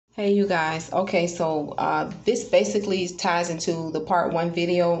Hey you guys. Okay, so this basically ties into the part one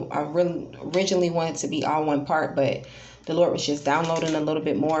video. I really originally wanted to be all one part, but the Lord was just downloading a little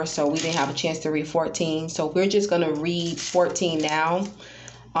bit more, so we didn't have a chance to read 14. So we're just gonna read 14 now.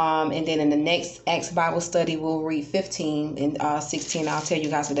 And then in the next Acts Bible study, we'll read 15 and 16. I'll tell you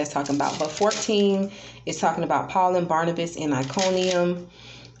guys what that's talking about. But 14 is talking about Paul and Barnabas in Iconium.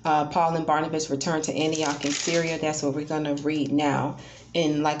 Paul and Barnabas returned to Antioch in Syria. That's what we're going to read now.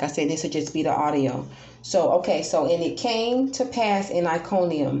 And like I said, this will just be the audio. So and it came to pass in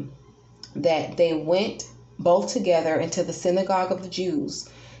Iconium that they went both together into the synagogue of the Jews,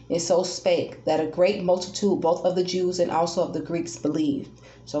 and so spake that a great multitude, both of the Jews and also of the Greeks, believed.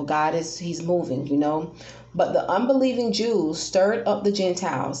 So he's moving, But the unbelieving Jews stirred up the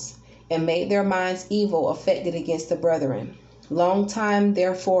Gentiles and made their minds evil affected against the brethren. Long time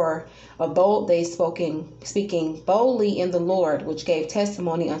therefore abode they speaking boldly in the Lord, which gave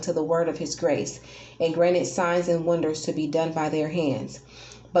testimony unto the word of his grace, and granted signs and wonders to be done by their hands.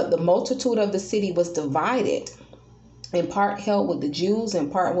 But the multitude of the city was divided, in part held with the Jews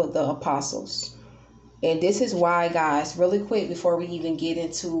and part with the apostles. And this is why, guys, really quick before we even get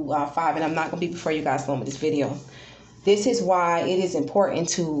into 5, and I'm not going to be before you guys long with this video. This is why it is important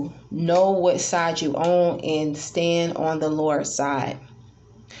to know what side you on and stand on the Lord's side.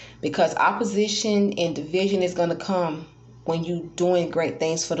 Because opposition and division is going to come when you doing great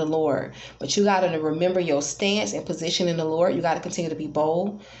things for the Lord. But you got to remember your stance and position in the Lord. You got to continue to be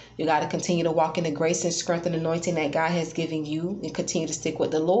bold. You got to continue to walk in the grace and strength and anointing that God has given you, and continue to stick with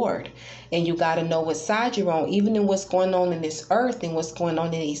the Lord. And you got to know what side you're on, even in what's going on in this earth and what's going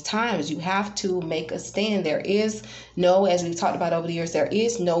on in these times. You have to make a stand. There is no, as we've talked about over the years, there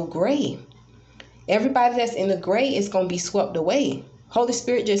is no gray. Everybody that's in the gray is going to be swept away. Holy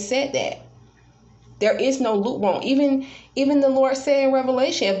Spirit just said that. There is no lukewarm. Even the Lord said in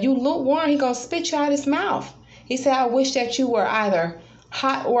Revelation, if you lukewarm, he's going to spit you out his mouth. He said, I wish that you were either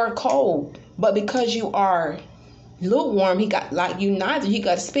hot or cold. But because you are lukewarm, he got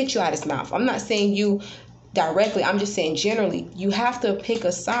to spit you out his mouth. I'm not saying you directly. I'm just saying generally, you have to pick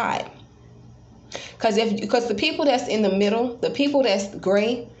a side. Because the people that's in the middle, the people that's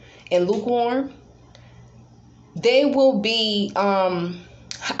gray and lukewarm, they will be,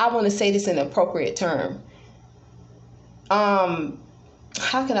 I want to say this in an appropriate term. How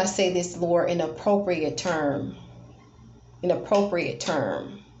can I say this, Lord, in an appropriate term?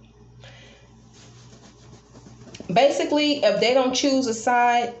 Basically, if they don't choose a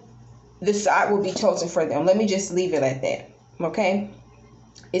side, the side will be chosen for them. Let me just leave it at that. Okay?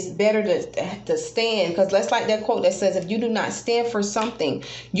 It's better to stand, because that's like that quote that says, if you do not stand for something,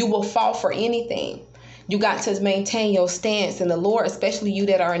 you will fall for anything. You got to maintain your stance in the Lord, especially you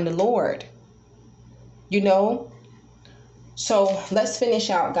that are in the Lord. So let's finish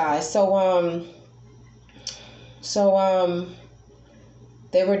out, guys. So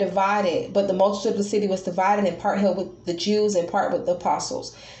they were divided, but the multitude of the city was divided, in part held with the Jews and part with the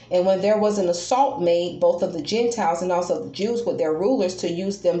apostles. And when there was an assault made, both of the Gentiles and also the Jews with their rulers, to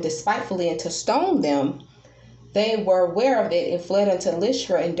use them despitefully and to stone them, they were aware of it and fled unto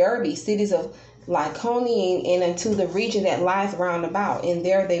Lystra and Derbe, cities of Iconium, and unto the region that lieth round about. And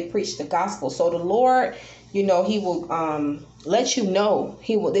there they preached the gospel. So the Lord, he will let you know.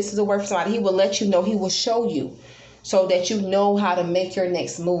 This is a word for somebody. He will let you know. He will show you, so that you know how to make your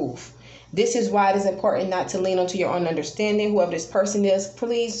next move. This is why it is important not to lean onto your own understanding. Whoever this person is,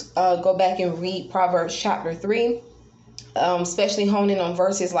 please go back and read Proverbs chapter 3, especially honing on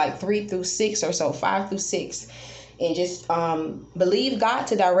verses like 3 through 6 or so, 5 through 6. And just believe God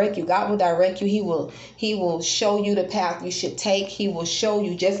to direct you. God will direct you. He will show you the path you should take. He will show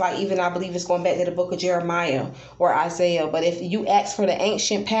you, just like even I believe it's going back to the book of Jeremiah or Isaiah. But if you ask for the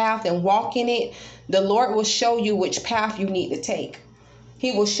ancient path and walk in it, the Lord will show you which path you need to take.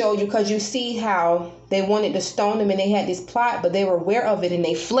 He will show you, because you see how they wanted to stone them and they had this plot, but they were aware of it and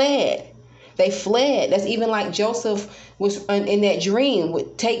they fled. They fled. That's even like Joseph was in that dream,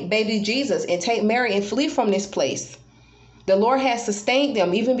 would take baby Jesus and take Mary and flee from this place. The Lord has sustained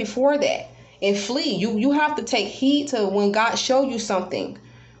them even before that, and flee. You have to take heed to when God show you something,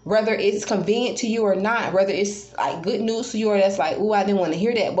 whether it's convenient to you or not, whether it's like good news to you or that's like, ooh, I didn't want to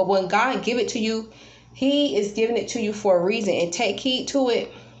hear that. But when God give it to you, he is giving it to you for a reason, and take heed to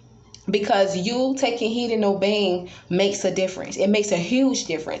it. Because you taking heed and obeying makes a difference. It makes a huge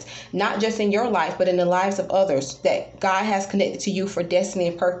difference, not just in your life, but in the lives of others that God has connected to you for destiny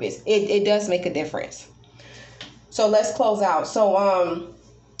and purpose. It does make a difference. So let's close out. So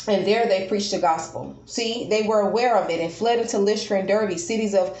And there they preached the gospel. See, they were aware of it and fled into Lystra and Derbe,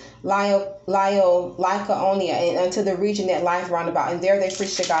 cities of Lycaonia, and unto the region that lieth round about. And there they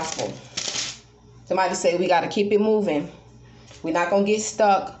preached the gospel. Somebody say, we got to keep it moving. We're not going to get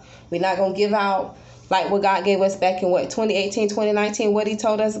stuck. We're not going to give out like what God gave us back in 2018, 2019, what he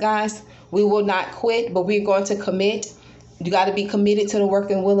told us, guys. We will not quit, but we're going to commit. You got to be committed to the work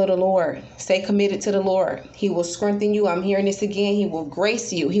and will of the Lord. Stay committed to the Lord. He will strengthen you. I'm hearing this again. He will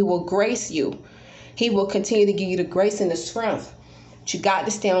grace you. He will grace you. He will continue to give you the grace and the strength. But you got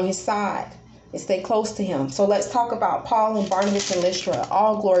to stay on his side and stay close to him. So let's talk about Paul and Barnabas and Lystra.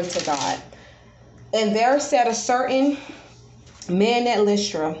 All glory to God. And there sat a certain man at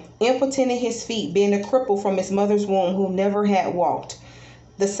Lystra, impotent in his feet, being a cripple from his mother's womb, who never had walked.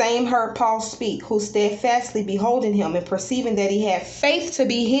 The same heard Paul speak, who steadfastly beholding him and perceiving that he had faith to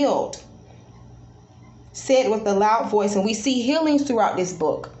be healed, said with a loud voice. And we see healings throughout this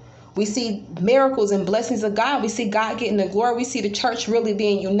book. We see miracles and blessings of God. We see God getting the glory. We see the church really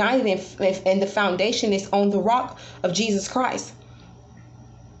being united, and the foundation is on the rock of Jesus Christ.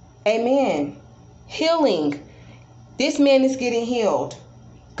 Amen. Healing. This man is getting healed.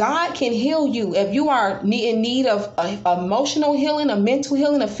 God can heal you if you are in need of emotional healing, a mental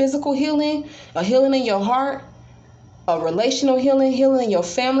healing, a physical healing, a healing in your heart, a relational healing, healing in your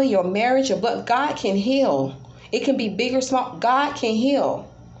family, your marriage, but God can heal. It can be big or small. God can heal.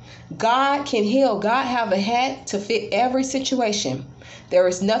 God can heal. God have a hat to fit every situation. There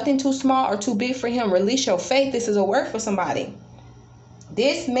is nothing too small or too big for him. Release your faith. This is a word for somebody.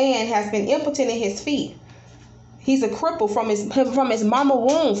 This man has been impotent in his feet. He's a cripple from his mama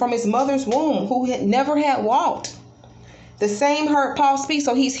womb, from his mother's womb, who had never had walked. The same heard Paul speak.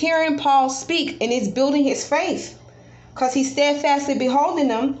 So he's hearing Paul speak, and it's building his faith, because he's steadfastly beholding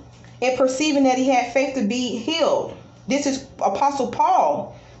him and perceiving that he had faith to be healed. This is Apostle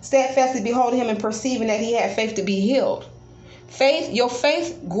Paul steadfastly beholding him and perceiving that he had faith to be healed. Faith, your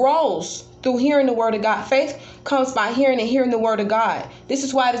faith grows through hearing the word of God. Faith comes by hearing and hearing the word of God. This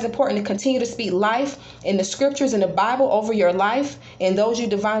is why it is important to continue to speak life in the scriptures and the Bible over your life and those you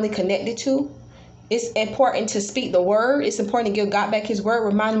divinely connected to. It's important to speak the word. It's important to give God back his word,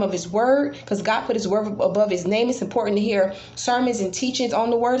 remind him of his word, because God put his word above his name. It's important to hear sermons and teachings on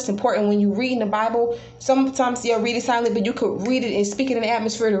the word. It's important when you read in the Bible. Sometimes you'll read it silently, but you could read it and speak it in the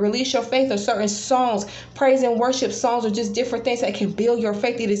atmosphere to release your faith, or certain songs, praise and worship songs, or just different things that can build your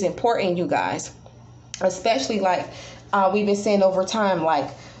faith. It is important, you guys, especially like we've been saying over time,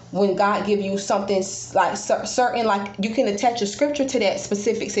 like when God give you something like certain, like you can attach a scripture to that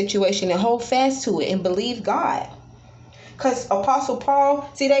specific situation and hold fast to it and believe God. Because Apostle Paul,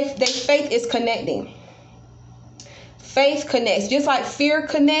 see, they faith is connecting. Faith connects. Just like fear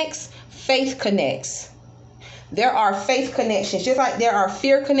connects, faith connects. There are faith connections. Just like there are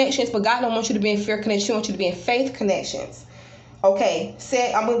fear connections, but God don't want you to be in fear connections. He wants you to be in faith connections. Okay,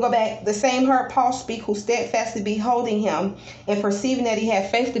 I'm going to go back. The same heard Paul speak, who steadfastly beholding him and perceiving that he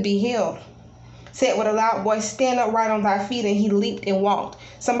had faith to be healed, said with a loud voice, stand upright on thy feet, and he leaped and walked.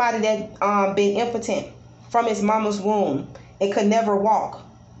 Somebody that been impotent from his mama's womb and could never walk,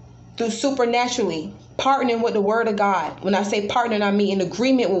 through supernaturally partnering with the word of God. When I say partnering, I mean in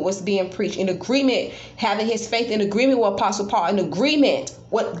agreement with what's being preached, in agreement, having his faith, in agreement with Apostle Paul, in agreement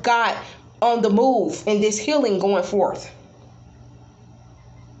with God on the move in this healing going forth.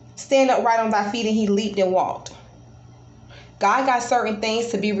 Stand upright on thy feet, and he leaped and walked. God got certain things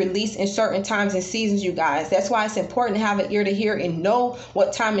to be released in certain times and seasons, you guys. That's why it's important to have an ear to hear and know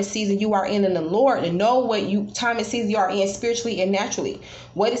what time and season you are in the Lord, and know what time and season you are in spiritually and naturally.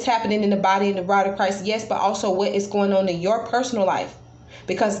 What is happening in the body and the bride of Christ, yes, but also what is going on in your personal life.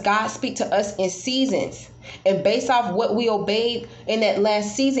 Because God speaks to us in seasons. And based off what we obeyed in that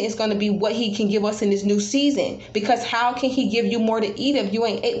last season, it's going to be what he can give us in this new season. Because how can he give you more to eat if you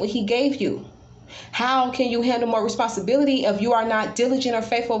ain't ate what he gave you? How can you handle more responsibility if you are not diligent or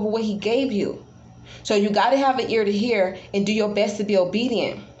faithful over what he gave you? So you got to have an ear to hear and do your best to be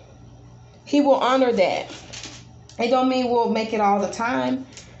obedient. He will honor that. It don't mean we'll make it all the time.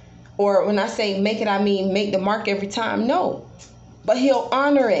 Or when I say make it, I mean make the mark every time. No. But he'll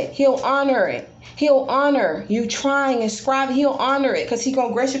honor it. He'll honor it. He'll honor you trying and striving. He'll honor it because he's going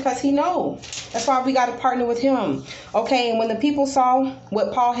to grace you, because he knows. That's why we got to partner with him. Okay, and when the people saw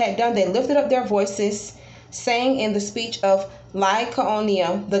what Paul had done, they lifted up their voices, saying in the speech of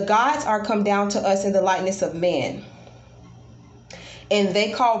Iconium, the gods are come down to us in the likeness of men. And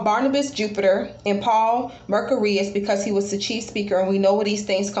they called Barnabas Jupiter and Paul Mercurius because he was the chief speaker. And we know where these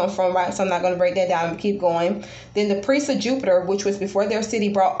things come from, right? So I'm not going to break that down and keep going. Then the priests of Jupiter, which was before their city,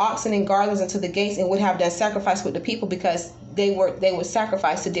 brought oxen and garlands into the gates and would have done sacrifice with the people because they would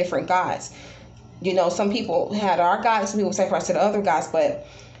sacrifice to different gods. You know, some people had our gods, some people sacrifice to the other gods. But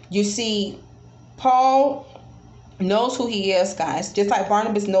you see, Paul knows who he is, guys, just like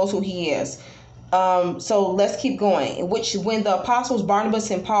Barnabas knows who he is. So let's keep going. Which, when the apostles Barnabas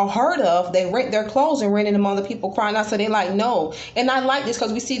and Paul heard of, they rent their clothes and rented among the people, crying out. So they like, no. And I like this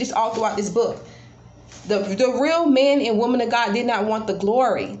because we see this all throughout this book. The real men and women of God did not want the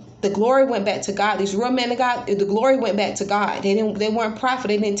glory. The glory went back to God. These real men of God, the glory went back to God. They weren't prideful.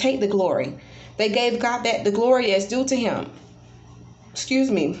 They didn't take the glory. They gave God that the glory that's due to him. Excuse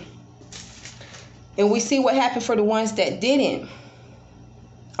me. And we see what happened for the ones that didn't.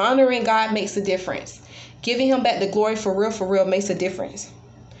 Honoring God makes a difference. Giving him back the glory for real makes a difference.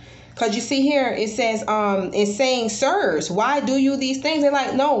 Because you see here, it says, in saying, sirs, why do you these things? They're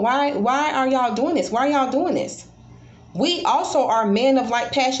like, no, why are y'all doing this? Why are y'all doing this? We also are men of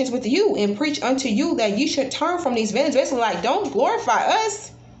like passions with you, and preach unto you that you should turn from these vanities. Basically, like, don't glorify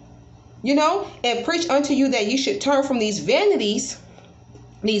us, you know, and preach unto you that you should turn from these vanities,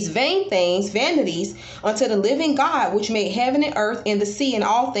 these vain things, vanities, unto the living God, which made heaven and earth and the sea and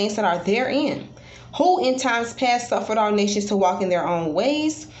all things that are therein, who in times past suffered our nations to walk in their own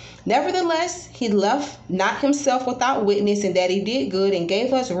ways. Nevertheless, he left not himself without witness, in that he did good and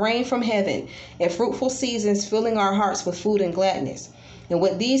gave us rain from heaven and fruitful seasons, filling our hearts with food and gladness. And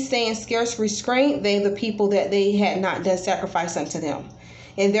with these sayings scarce restrained they the people, that they had not done sacrifice unto them.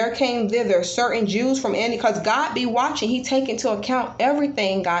 And there came thither certain Jews from Antioch, because God be watching. He take into account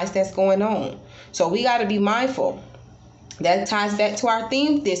everything, guys, that's going on. So we got to be mindful. That ties back to our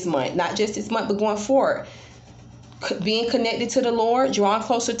theme this month, not just this month, but going forward. Being connected to the Lord, drawing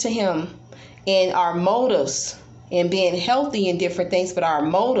closer to him, and our motives, and being healthy in different things, but our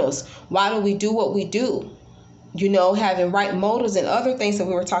motives. Why do we do what we do? You know, having right motives and other things that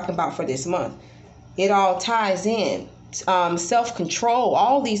we were talking about for this month. It all ties in. Self-control,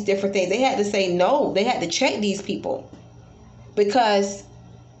 all these different things. They had to say no. They had to check these people, because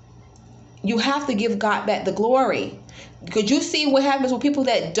you have to give God back the glory. Could you see what happens with people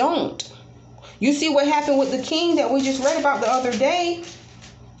that don't? You see what happened with the king that we just read about the other day,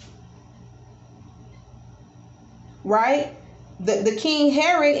 right? The King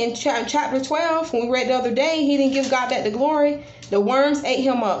Herod in chapter 12, when we read the other day, he didn't give God back the glory. The worms ate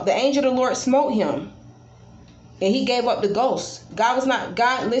him up. The angel of the Lord smote him, and he gave up the ghost. God,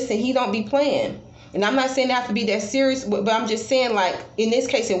 listen, he don't be playing. And I'm not saying it have to be that serious, but I'm just saying, like, in this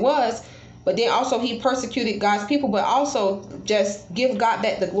case it was. But then also he persecuted God's people, but also just give God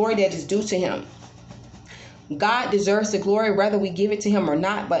back the glory that is due to him. God deserves the glory whether we give it to him or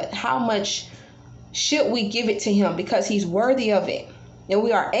not, but how much should we give it to him? Because he's worthy of it, and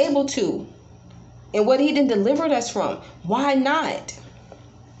we are able to. And what he done delivered us from, why not?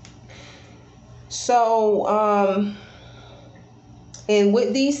 So, and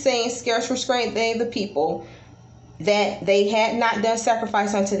with these sayings scarce restrained they the people, that they had not done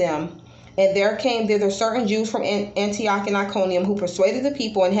sacrifice unto them. And there came thither certain Jews from Antioch and Iconium, who persuaded the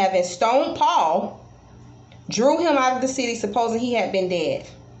people, and having stoned Paul, drew him out of the city, supposing he had been dead.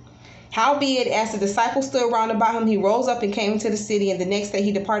 Howbeit, as the disciples stood round about him, he rose up and came into the city, and the next day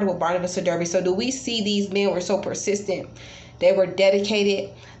he departed with Barnabas to Derbe. So do we see these men were so persistent? They were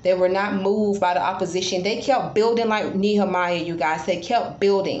dedicated. They were not moved by the opposition. They kept building like Nehemiah, you guys. They kept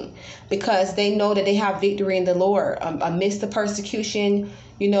building because they know that they have victory in the Lord amidst the persecution,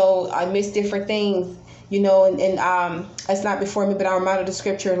 you know, amidst different things, you know, and it's not before me, but I'm reminded of the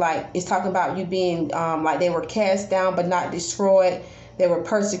scripture, like it's talking about you being like they were cast down but not destroyed. They were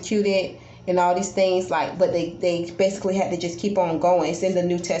persecuted and all these things, like, but they basically had to just keep on going. It's in the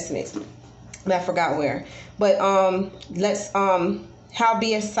New Testament. And I forgot where. But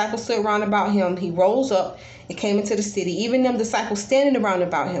howbeit disciples stood round about him, he rose up and came into the city. Even them disciples standing around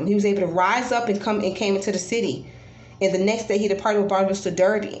about him, he was able to rise up and came into the city. And the next day he departed with Barnabas to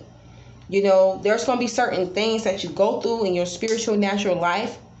Derbe. You know, there's going to be certain things that you go through in your spiritual natural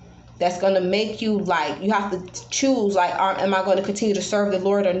life that's going to make you, like, you have to choose, like, am I going to continue to serve the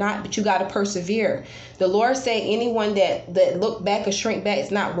Lord or not? But you got to persevere. The Lord said anyone that look back or shrink back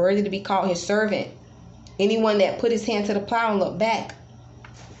is not worthy to be called his servant. Anyone that put his hand to the plow and look back.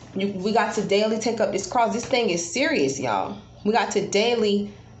 We got to daily take up this cross. This thing is serious, y'all. We got to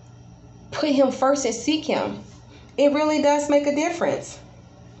daily put him first and seek him. It really does make a difference.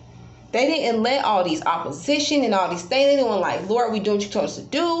 They didn't let all these opposition and all these things. They didn't like, Lord, we doing what you told us to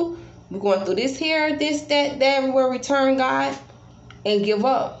do. We're going through this here, this, that, everywhere we turn, God. and give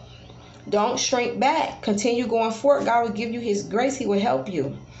up. Don't shrink back. Continue going forward. God will give you his grace. He will help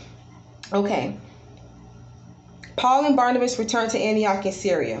you. Okay. Paul and Barnabas returned to Antioch in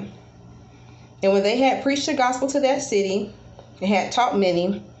Syria. And when they had preached the gospel to that city and had taught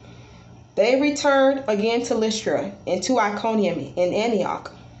many, they returned again to Lystra and to Iconium in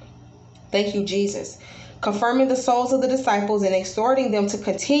Antioch. Thank you, Jesus. Confirming the souls of the disciples and exhorting them to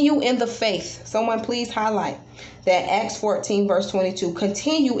continue in the faith. Someone please highlight that Acts 14 verse 22.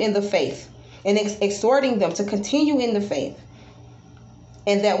 Continue in the faith. And exhorting them to continue in the faith.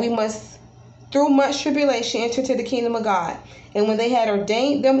 And that we must, through much tribulation, enter to the kingdom of God. And when they had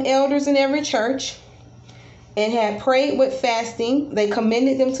ordained them elders in every church and had prayed with fasting, they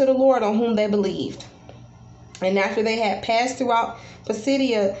commended them to the Lord on whom they believed. And after they had passed throughout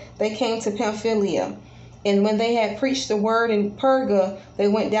Pisidia, they came to Pamphylia. And when they had preached the word in Perga, they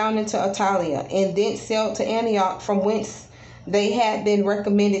went down into Italia, and thence sailed to Antioch, from whence they had been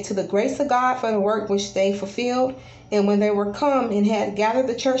recommended to the grace of God for the work which they fulfilled. And when they were come and had gathered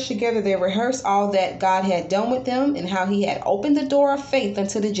the church together, they rehearsed all that God had done with them, and how he had opened the door of faith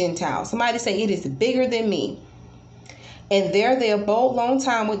unto the Gentiles. Somebody say, it is bigger than me. And there they abode long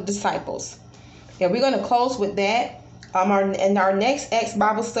time with disciples. And we're going to close with that. In our next Acts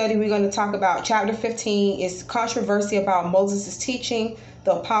Bible study, we're going to talk about chapter 15. It's controversy about Moses' teaching.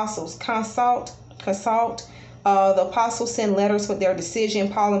 The apostles consult. The apostles send letters with their decision.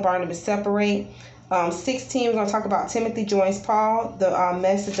 Paul and Barnabas separate. 16, we're going to talk about Timothy joins Paul, the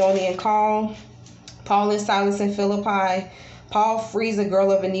Macedonian call. Paul and Silas in Philippi. Paul frees a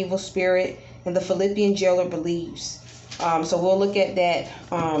girl of an evil spirit. And the Philippian jailer believes. So we'll look at that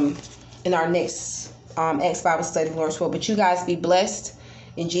in our next Acts Bible study, Lord's will. But you guys be blessed.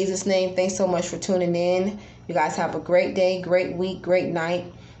 In Jesus' name, thanks so much for tuning in. You guys have a great day, great week, great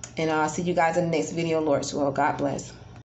night. And I'll see you guys in the next video, Lord's will. God bless.